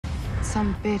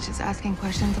some bitch is asking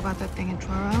questions about that thing in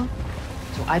Truro.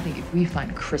 So I think if we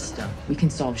find Krista, we can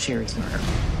solve Sherry's murder.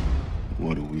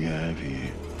 What do we have here?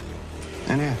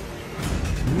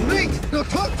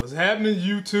 What's happening,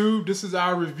 YouTube? This is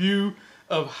our review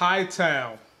of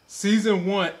Hightown Season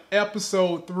 1,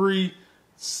 Episode 3.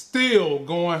 Still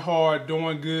going hard,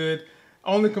 doing good.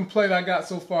 Only complaint I got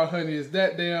so far, honey, is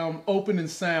that damn opening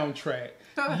soundtrack.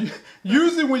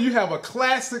 Usually when you have a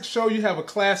classic show, you have a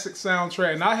classic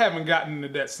soundtrack, and I haven't gotten into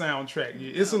that soundtrack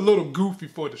yet. It's a little goofy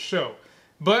for the show.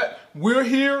 But we're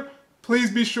here.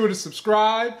 Please be sure to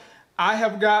subscribe. I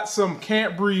have got some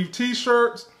Can't Breathe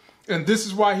t-shirts, and this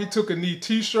is why he took a knee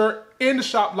t-shirt in the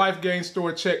Shop Life Game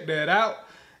store. Check that out.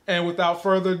 And without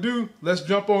further ado, let's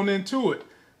jump on into it.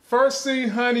 First scene,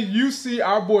 honey, you see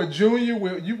our boy Junior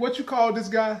with what you call this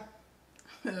guy?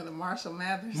 The Marshall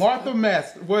Mathers. Martha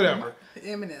Mathers, whatever.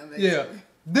 Eminem, basically. Yeah.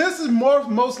 This is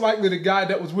most likely the guy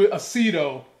that was with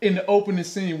Osito in the opening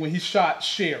scene when he shot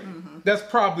Sherry. That's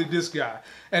probably this guy.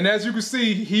 And as you can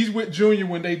see, he's with Junior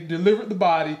when they delivered the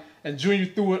body, and Junior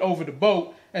threw it over the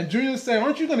boat. And Junior said,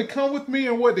 "Aren't you going to come with me?"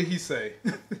 And what did he say?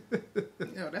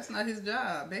 Yo, that's not his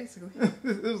job, basically.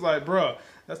 It was like, bruh,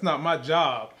 that's not my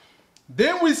job.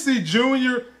 Then we see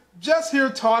Junior just here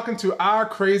talking to our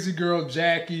crazy girl,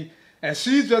 Jackie. And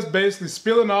she's just basically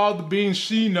spilling all the beans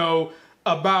she know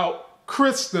about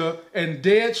Krista and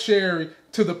dead Sherry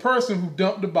to the person who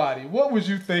dumped the body. What was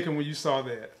you thinking when you saw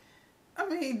that? I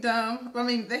mean, dumb. I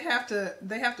mean, they have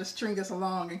to string us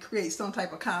along and create some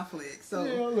type of conflict. So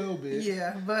yeah, a little bit.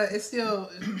 Yeah, but it still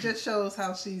just shows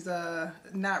how she's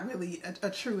not really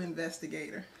a true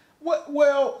investigator.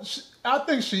 Well, I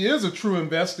think she is a true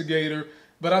investigator,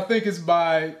 but I think it's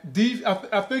I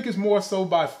think it's more so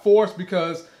by force,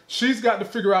 because she's got to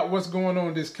figure out what's going on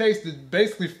in this case to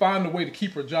basically find a way to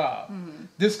keep her job.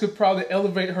 This could probably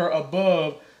elevate her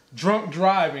above drunk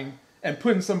driving and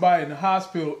putting somebody in the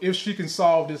hospital if she can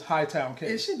solve this Hightown case.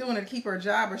 Is she doing it to keep her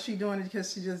job, or is she doing it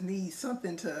because she just needs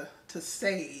something to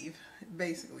save,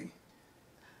 basically?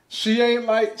 She ain't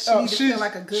like... She needs to feel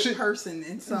like a good person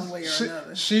in some way or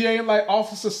another. She ain't like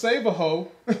Officer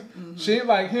Save-A-Ho. She ain't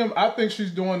like him. I think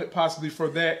she's doing it possibly for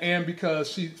that, and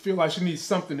because she feel like she needs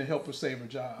something to help her save her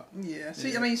job. Yeah.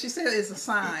 I mean, she said it's a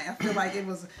sign. I feel like it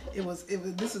was.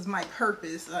 This is my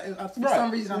purpose. For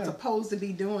some reason, I'm supposed to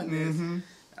be doing this.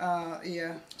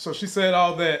 Yeah. So she said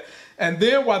all that, and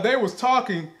then while they was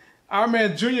talking, our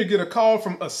man Junior get a call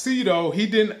from Osito. He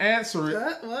didn't answer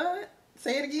it. What?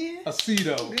 Say it again.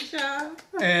 Osito. Good job.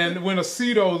 And when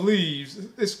Osito leaves,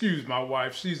 excuse my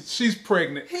wife, she's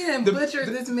pregnant. He done butchered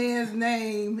this man's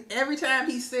name. Every time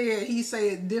he say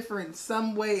it different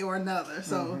some way or another.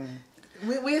 So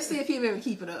we'll see if he'll ever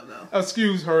keep it up, though.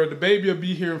 Excuse her. The baby will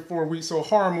be here in 4 weeks, so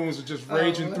hormones are just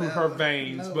raging through her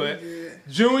veins. But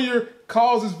Junior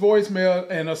calls his voicemail,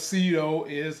 and Osito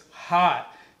is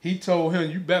hot. He told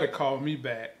him, "You better call me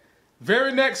back."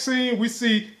 Very next scene, we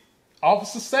see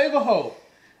Officer Save-A-Ho,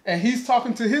 and he's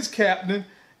talking to his captain,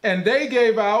 and they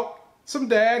gave out some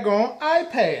daggone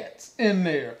iPads in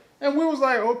there. And we was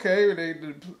like, okay,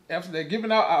 after they're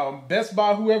giving out Best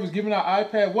Buy, whoever's giving out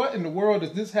iPad, what in the world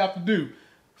does this have to do?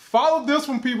 Follow this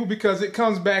one, people, because it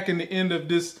comes back in the end of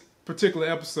this particular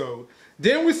episode.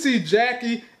 Then we see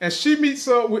Jackie, and she meets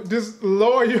up with this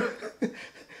lawyer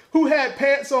who had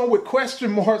pants on with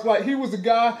question marks, like he was a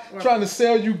guy trying to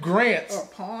sell you grants. Or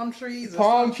palm trees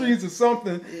or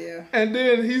something. Yeah. And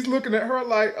then he's looking at her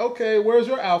like, okay, where's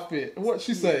your outfit? What'd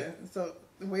she say? So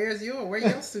where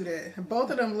your suit at?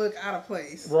 Both of them look out of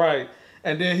place. Right.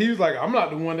 And then he was like, I'm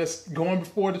not the one that's going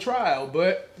before the trial.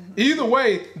 But either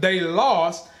way, they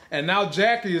lost, and now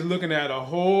Jackie is looking at a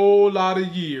whole lot of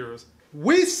years.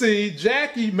 We see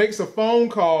Jackie makes a phone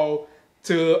call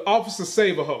to Officer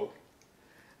Save-A-Ho.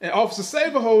 And Officer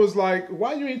Save-A-Ho is like,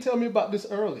 why you ain't tell me about this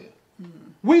earlier?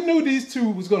 We knew these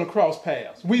two was going to cross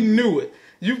paths. We knew it.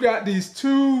 You've got these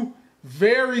two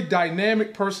very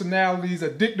dynamic personalities,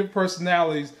 addictive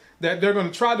personalities, that they're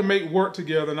going to try to make work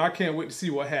together, and I can't wait to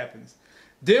see what happens.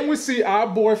 Then we see our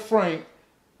boy Frank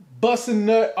busting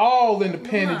nut all in the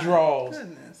panty drawers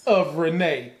of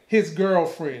Renee, his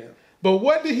girlfriend. But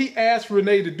what did he ask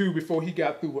Renee to do before he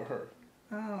got through with her?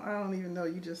 I don't even know.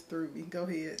 You just threw me. Go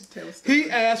ahead. Tell us. He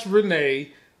asked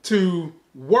Renee to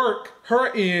work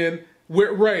her in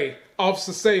with Ray,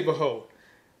 Officer Save-A-Ho.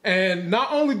 And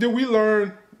not only did we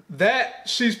learn that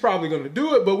she's probably going to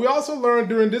do it, but we also learned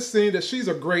during this scene that she's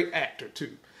a great actor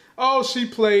too. Oh, she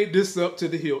played this up to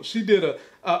the hilt. She did a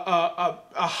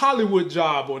Hollywood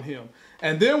job on him.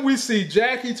 And then we see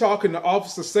Jackie talking to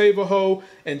Officer Save-A-Ho,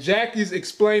 and Jackie's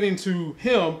explaining to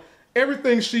him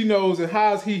everything she knows and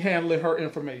how's he handling her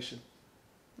information.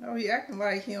 Oh, he acting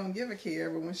like he don't give a care,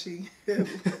 but when she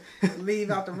leave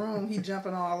out the room, he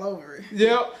jumping all over it.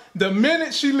 Yep. The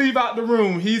minute she leave out the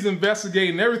room, he's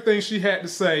investigating everything she had to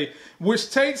say,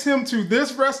 which takes him to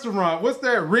this restaurant. What's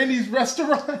that? Renee's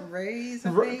restaurant? Ray's,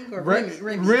 I think, or Remy's.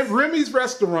 Remy's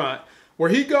restaurant, where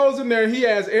he goes in there, he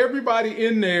has everybody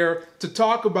in there to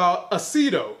talk about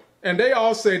Osito. And they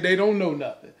all say they don't know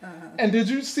nothing. And did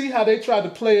you see how they tried to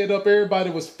play it up? Everybody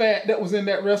was fat that was in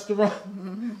that restaurant.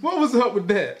 What was up with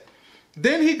that?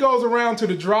 Then he goes around to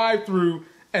the drive-thru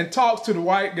and talks to the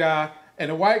white guy. And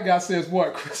the white guy says,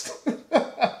 what, Crystal?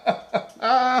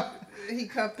 He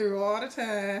come through all the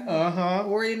time.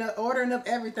 Ordering up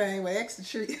everything with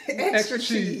extra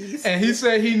cheese. And he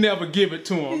said he never give it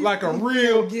to him. Like a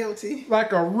real guilty.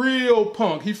 Like a real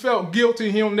punk. He felt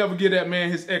guilty. He'll never give that man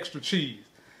his extra cheese.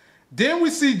 Then we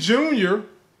see Junior,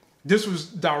 this was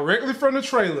directly from the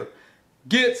trailer,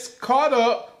 gets caught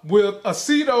up with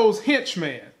Osito's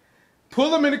henchman.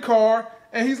 Pull him in the car,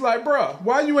 and he's like, bruh,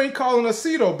 why you ain't calling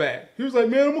Osito back? He was like,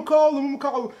 man, I'm gonna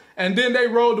call him. And then they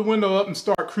roll the window up and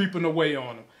start creeping away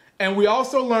on him. And we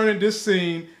also learn in this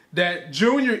scene that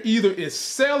Junior either is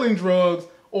selling drugs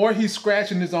or he's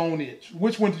scratching his own itch.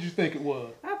 Which one did you think it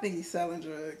was? I think he's selling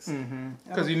drugs.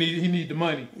 Because he need the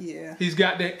money. Yeah. He's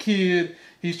got that kid.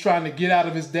 He's trying to get out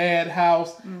of his dad's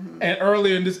house. And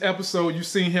earlier in this episode, you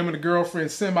seen him and the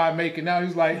girlfriend semi-making out.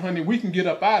 He's like, honey, we can get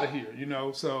up out of here, you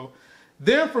know. So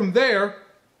then from there,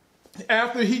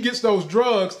 after he gets those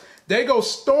drugs, they go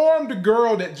storm the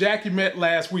girl that Jackie met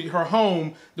last week, her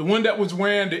home, the one that was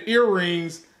wearing the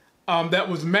earrings that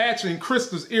was matching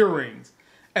Krista's earrings.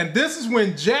 And this is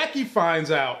when Jackie finds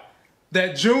out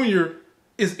that Junior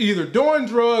is either doing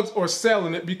drugs or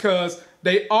selling it, because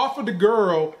they offered the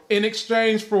girl, in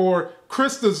exchange for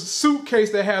Krista's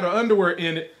suitcase that had her underwear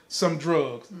in it, some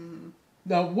drugs.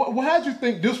 Now, how did you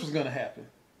think this was going to happen?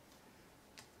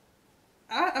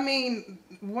 I mean,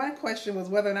 one question was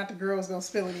whether or not the girl was going to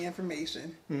spill any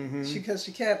information. Because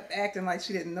she kept acting like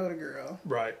she didn't know the girl.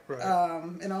 Right.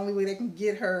 And the only way they can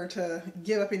get her to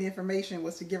give up any information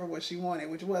was to give her what she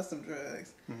wanted, which was some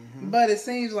drugs. But it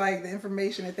seems like the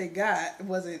information that they got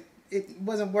wasn't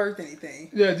worth anything.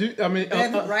 Yeah, I mean, they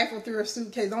had rifled through her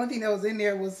suitcase. The only thing that was in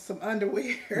there was some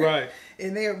underwear. Right.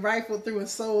 And they had rifled through and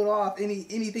sold off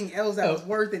anything else that was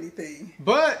worth anything.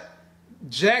 But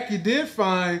Jackie did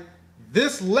find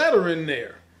this letter in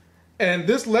there. And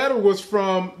this letter was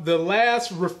from the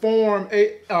last Reform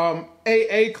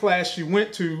AA class she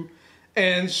went to.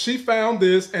 And she found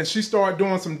this and she started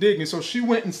doing some digging. So she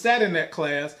went and sat in that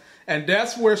class. And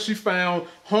that's where she found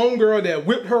homegirl that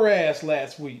whipped her ass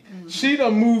last week. She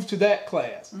done moved to that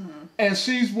class. And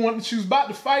she was about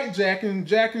to fight Jackie. And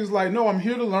Jackie was like, no, I'm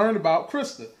here to learn about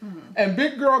Krista. And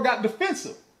big girl got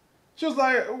defensive. She was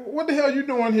like, what the hell are you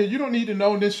doing here? You don't need to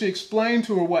know. And then she explained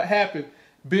to her what happened.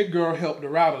 Big girl helped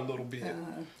her out a little bit.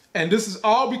 And this is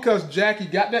all because Jackie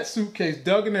got that suitcase,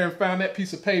 dug in there, and found that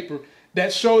piece of paper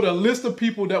that showed a list of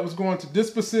people that was going to this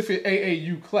specific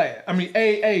AA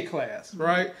class,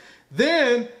 right?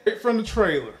 Then, from the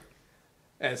trailer,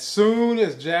 as soon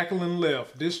as Jacqueline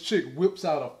left, this chick whips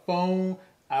out a phone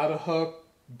out of her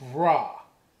bra.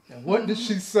 And what did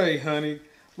she say, honey?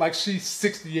 Like she's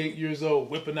 68 years old,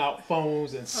 whipping out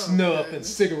phones and snuff and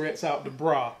cigarettes out the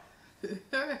bra.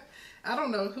 I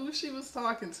don't know who she was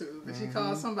talking to, but she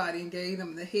called somebody and gave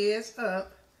them the heads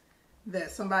up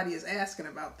that somebody is asking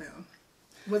about them.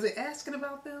 Was it asking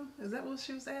about them? Is that what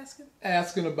she was asking?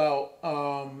 Asking about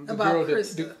the about girl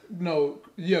Krista.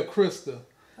 Krista.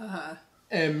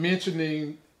 And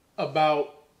mentioning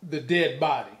about the dead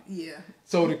body. Yeah.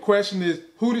 So the question is,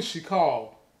 who did she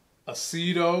call?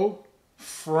 Osito,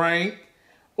 Frank,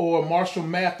 or Marshall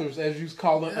Mathers, as you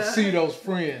call him, Osito's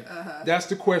friend? That's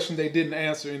the question they didn't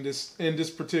answer in this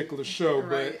particular show.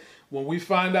 Right. But when we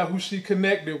find out who she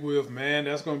connected with, man,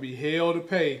 that's going to be hell to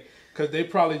pay. Because they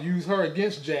probably use her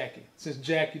against Jackie, since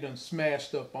Jackie done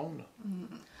smashed up on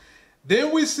her.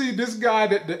 Then we see this guy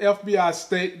that the FBI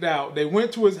staked out. They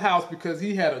went to his house because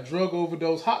he had a drug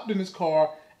overdose, hopped in his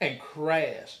car, and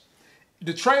crashed.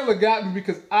 The trailer got me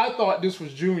because I thought this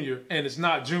was Junior, and it's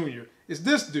not Junior. It's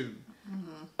this dude.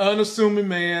 Unassuming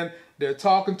man. They're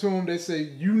talking to him. They say,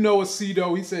 you know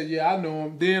Osito? He said, yeah, I know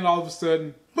him. Then all of a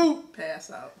sudden, boop.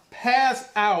 Pass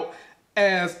out.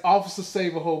 As Officer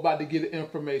Saberho about to get the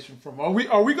information from him.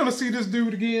 Are we going to see this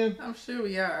dude again? I'm sure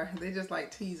we are. They just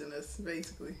like teasing us,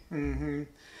 basically. And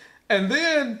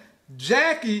then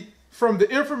Jackie, from the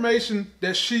information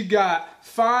that she got,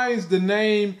 finds the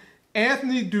name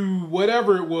Anthony Do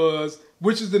whatever it was,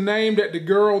 which is the name that the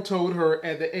girl told her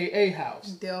at the AA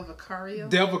house. Del Vicario.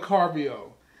 Del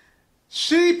Vicario.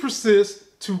 She persists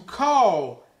to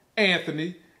call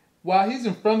Anthony while he's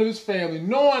in front of his family,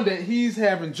 knowing that he's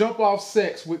having jump-off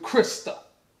sex with Krista.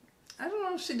 I don't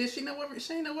know. She didn't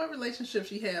know what relationship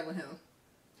she had with him.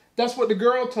 That's what the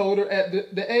girl told her at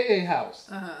the AA house.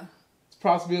 It's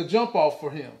possibly a jump-off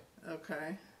for him.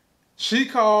 Okay. She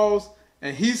calls,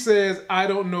 and he says, I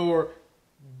don't know her.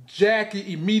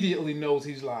 Jackie immediately knows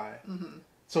he's lying.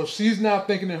 So she's now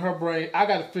thinking in her brain, I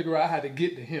got to figure out how to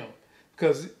get to him.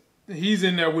 Because he's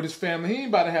in there with his family. He ain't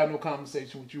about to have no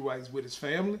conversation with you while he's with his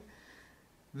family.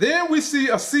 Then we see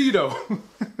Osito.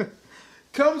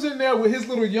 Comes in there with his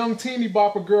little young teeny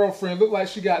bopper girlfriend. Look like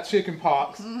she got chicken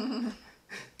pox.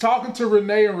 Talking to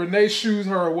Renee, and Renee shoos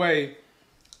her away.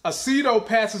 Osito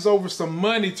passes over some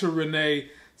money to Renee,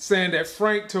 saying that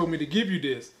Frank told me to give you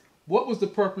this. What was the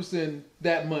purpose in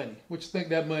that money? What you think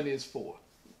that money is for?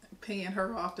 Paying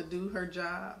her off to do her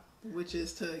job, which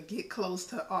is to get close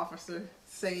to officer,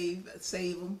 save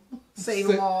them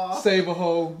all. Save a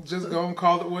hoe. Just gonna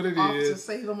call it what it officer, is.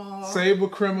 save them all. Save a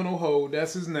criminal hoe.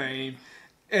 That's his name.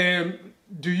 And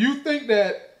do you think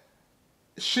that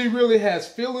she really has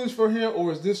feelings for him,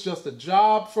 or is this just a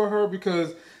job for her?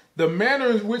 Because the manner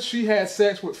in which she had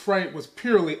sex with Frank was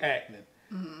purely acting.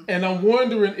 And I'm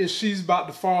wondering if she's about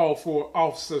to fall for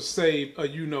Officer Save or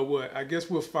you know what. I guess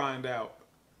we'll find out.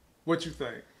 What you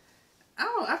think?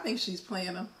 I think she's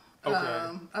playing him. Okay.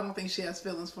 I don't think she has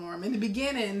feelings for him. In the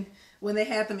beginning, when they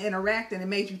had them interacting, it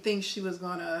made you think she was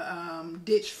gonna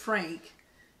ditch Frank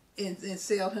and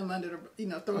sell him under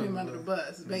the, throw him under the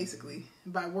bus, basically,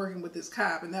 by working with this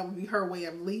cop, and that would be her way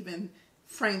of leaving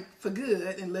Frank for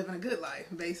good and living a good life,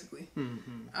 basically.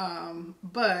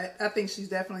 But I think she's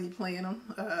definitely playing him.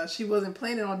 She wasn't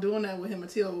planning on doing that with him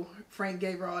until Frank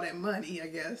gave her all that money, I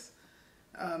guess.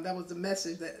 That was the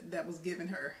message that was given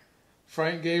her.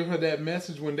 Frank gave her that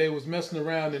message when they was messing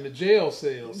around in the jail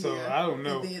cell, so yeah. I don't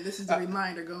know. And then this is the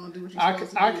reminder, go and do what you're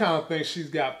supposed to do. I kind of think she's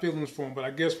got feelings for him, but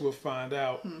I guess we'll find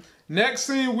out. Next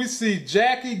scene, we see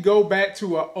Jackie go back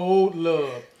to her old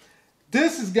love.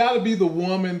 This has got to be the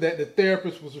woman that the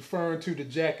therapist was referring to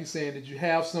Jackie, saying that you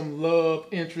have some love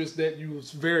interest that you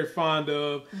was very fond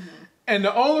of. And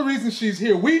the only reason she's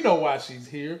here, we know why she's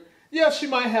here. Yeah, she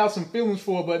might have some feelings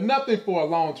for her, but nothing for a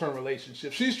long-term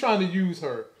relationship. She's trying to use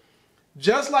her.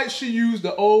 Just like she used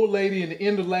the old lady in the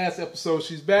end of last episode,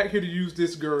 she's back here to use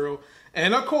this girl.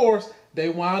 And of course, they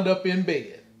wind up in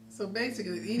bed. So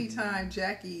basically, anytime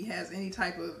Jackie has any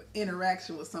type of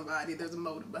interaction with somebody, there's a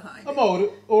motive behind it. A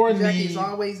motive or a need. Jackie's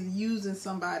always using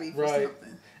somebody for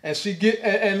something. And she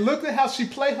and look at how she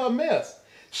play her mess.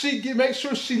 She make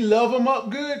sure she love them up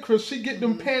good, Chris. She get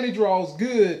them panty draws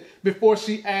good before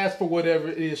she asks for whatever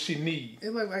it is she needs. It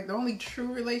look like the only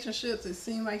true relationships it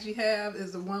seems like she have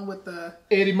is the one with the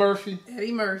Eddie Murphy,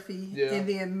 yeah. And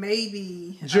then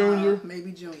maybe Junior,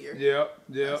 Yep.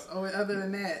 So other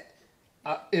than that,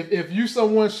 if you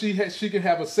someone she can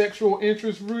have a sexual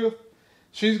interest with,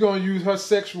 she's gonna use her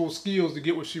sexual skills to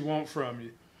get what she wants from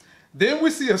you. Then we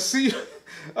see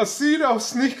Osito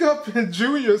sneak up in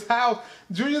Junior's house.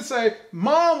 Junior say,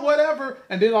 "Mom, whatever,"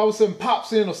 and then all of a sudden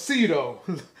pops in Osito.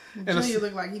 And Junior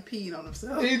looked like he peed on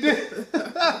himself. He did.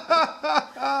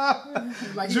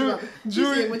 Like Junior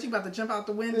said, "What, you about to jump out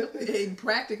the window?"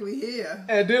 Practically, yeah.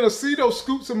 And then Osito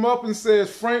scoops him up and says,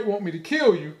 "Frank want me to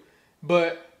kill you,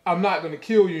 but I'm not going to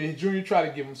kill you." And Junior try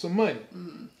to give him some money.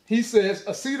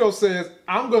 Osito says,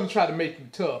 "I'm going to try to make you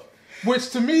tough." Which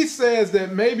to me says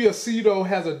that maybe Osito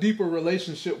has a deeper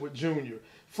relationship with Junior.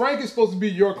 Frank is supposed to be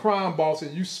your crime boss,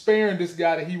 and you sparing this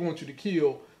guy that he wants you to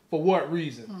kill for what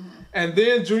reason? And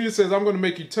then Junior says, "I'm going to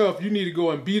make you tough. You need to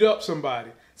go and beat up somebody."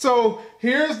 So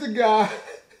here's the guy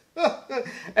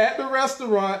at the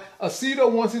restaurant.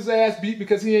 Osito wants his ass beat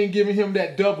because he ain't giving him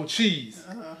that double cheese.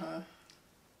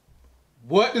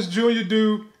 What does Junior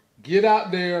do? Get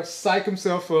out there, psych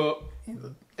himself up,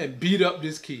 and beat up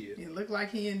this kid. It looked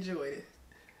like he enjoyed it.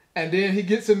 And then he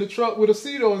gets in the truck with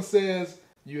Osito and says,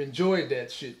 "You enjoyed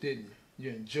that shit, didn't you?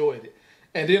 You enjoyed it."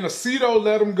 And then Osito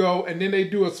let him go, and then they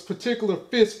do a particular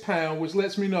fist pound, which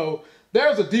lets me know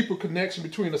there's a deeper connection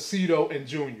between Osito and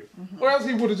Junior. Or else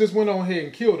he would have just went on ahead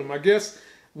and killed him. I guess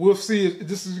we'll see if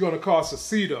this is going to cost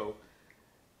Osito.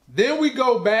 Then we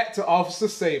go back to Officer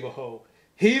Saberho.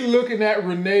 He looking at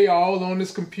Renee all on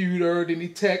his computer. Then he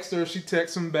texts her. She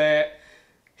texts him back.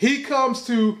 He comes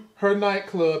to her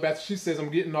nightclub after she says,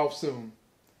 "I'm getting off soon."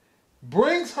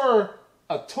 Brings her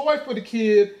a toy for the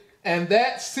kid, and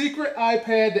that secret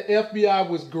iPad the FBI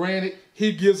was granted,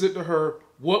 he gives it to her.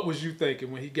 What was you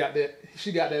thinking when he got that?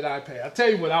 She got that iPad. I'll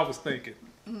tell you what I was thinking.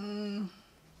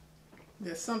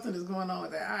 There's something that's going on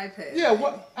with that iPad.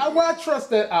 Yeah, I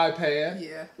trust that iPad.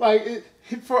 Yeah. Like,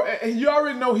 you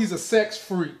already know he's a sex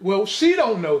freak. Well, she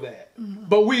don't know that,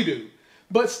 but we do.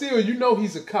 But still, you know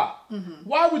he's a cop.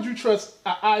 Why would you trust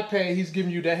an iPad he's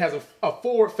giving you that has a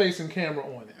forward-facing camera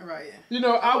on it? Right. You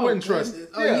know, I wouldn't trust it.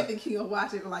 Oh, you think he'll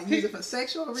watch it, like, use it for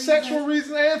sexual reasons? Sexual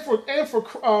reasons and for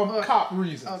cop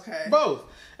reasons. Okay. Both.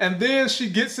 And then she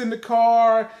gets in the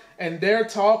car, and they're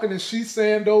talking, and she's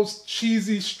saying those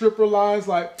cheesy stripper lines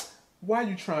like, why are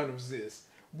you trying to resist?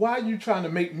 Why are you trying to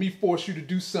make me force you to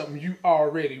do something you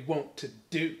already want to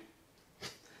do?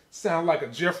 Sound like a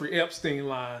Jeffrey Epstein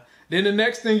line. Then the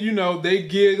next thing you know, they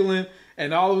giggling,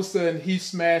 and all of a sudden he's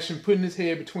smashing, putting his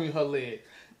head between her legs.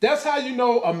 That's how you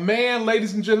know a man,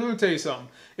 ladies and gentlemen. Let me tell you something.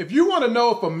 If you want to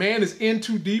know if a man is in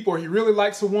too deep or he really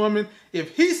likes a woman,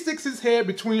 if he sticks his head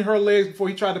between her legs before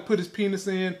he tried to put his penis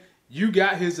in, you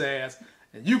got his ass,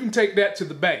 and you can take that to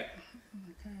the bank.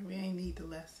 Okay, we ain't need the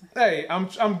lesson. Hey,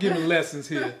 I'm giving lessons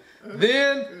here.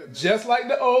 Then, just like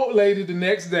the old lady, the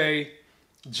next day,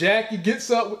 Jackie gets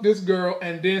up with this girl,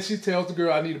 and then she tells the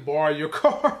girl, I need to borrow your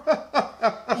car.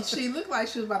 She looked like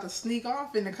she was about to sneak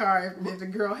off in the car if the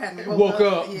girl hadn't woke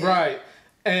up. Yeah. Right.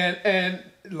 And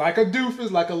like a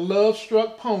doofus, like a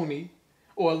love-struck pony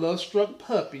or a love-struck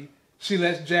puppy, she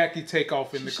lets Jackie take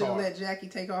off in the car. She should have let Jackie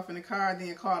take off in the car and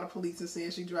then call the police and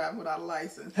say she driving without a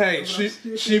license. Hey,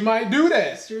 she might do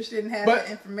that. Sure, she didn't have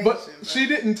that information. But she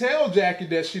didn't tell Jackie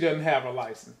that she doesn't have a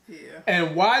license. Yeah.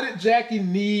 And why did Jackie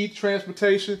need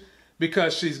transportation?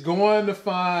 Because she's going to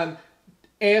find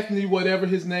Anthony, whatever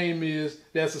his name is,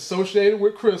 that's associated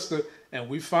with Krista, and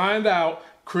we find out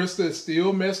Krista is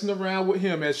still messing around with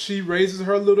him as she raises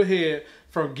her little head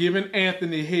from giving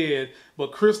Anthony head,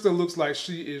 but Krista looks like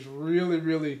she is really,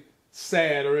 really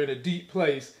sad or in a deep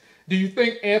place. Do you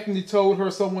think Anthony told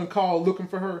her someone called looking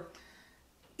for her?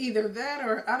 Either that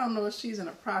or I don't know if she's in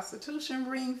a prostitution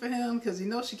ring for him because you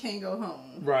know she can't go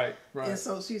home. Right. And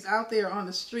so she's out there on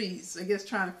the streets, I guess,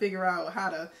 trying to figure out how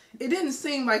to. It didn't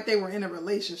seem like they were in a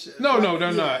relationship. No,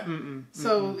 they're not.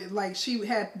 So like she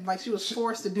was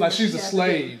forced to do. Like she's a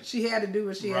slave. She had to do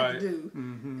what she had to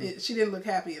do. She didn't look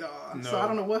happy at all. No. So I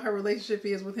don't know what her relationship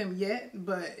is with him yet,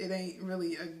 but it ain't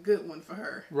really a good one for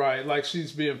her. Right, like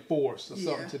she's being forced or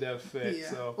something to that effect.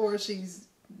 Yeah. So. Or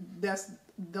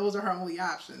those are her only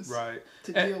options. Right.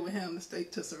 To deal with him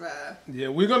to survive. Yeah,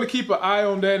 we're going to keep an eye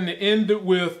on that, and it ended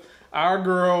with our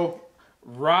girl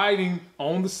riding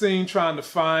on the scene trying to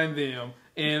find them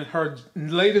in her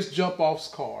latest jump-off's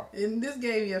car. And this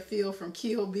gave me a feel from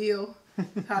Kill Bill,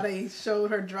 how they showed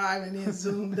her driving and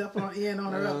zoomed up on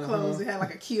her up close. It had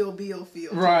like a Kill Bill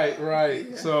feel. Right.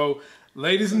 Yeah. So,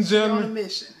 ladies and gentlemen. On a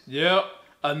mission. Yep.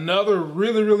 Another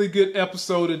really, really good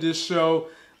episode of this show.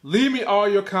 Leave me all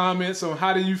your comments on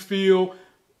how do you feel.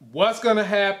 What's going to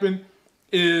happen?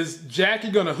 Is Jackie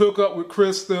going to hook up with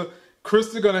Krista?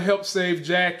 Krista going to help save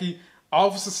Jackie?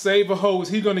 Officer Save-A-Ho, is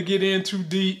he going to get in too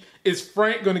deep? Is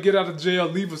Frank going to get out of jail?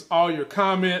 Leave us all your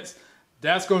comments.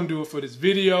 That's going to do it for this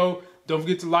video. Don't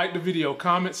forget to like the video,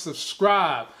 comment,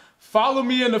 subscribe. Follow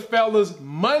me and the fellas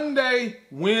Monday,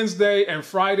 Wednesday, and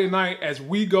Friday night as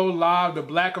we go live to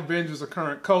Black Avengers of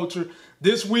Current Culture.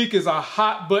 This week is a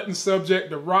hot button subject,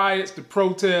 the riots, the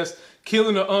protests,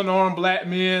 killing the unarmed black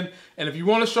men. And if you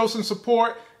want to show some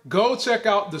support, go check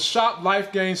out the Shop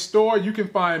Life Gain store. You can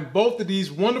find both of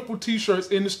these wonderful t-shirts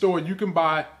in the store you can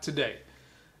buy today.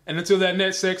 And until that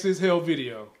next Sex is Hell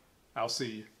video, I'll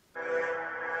see you.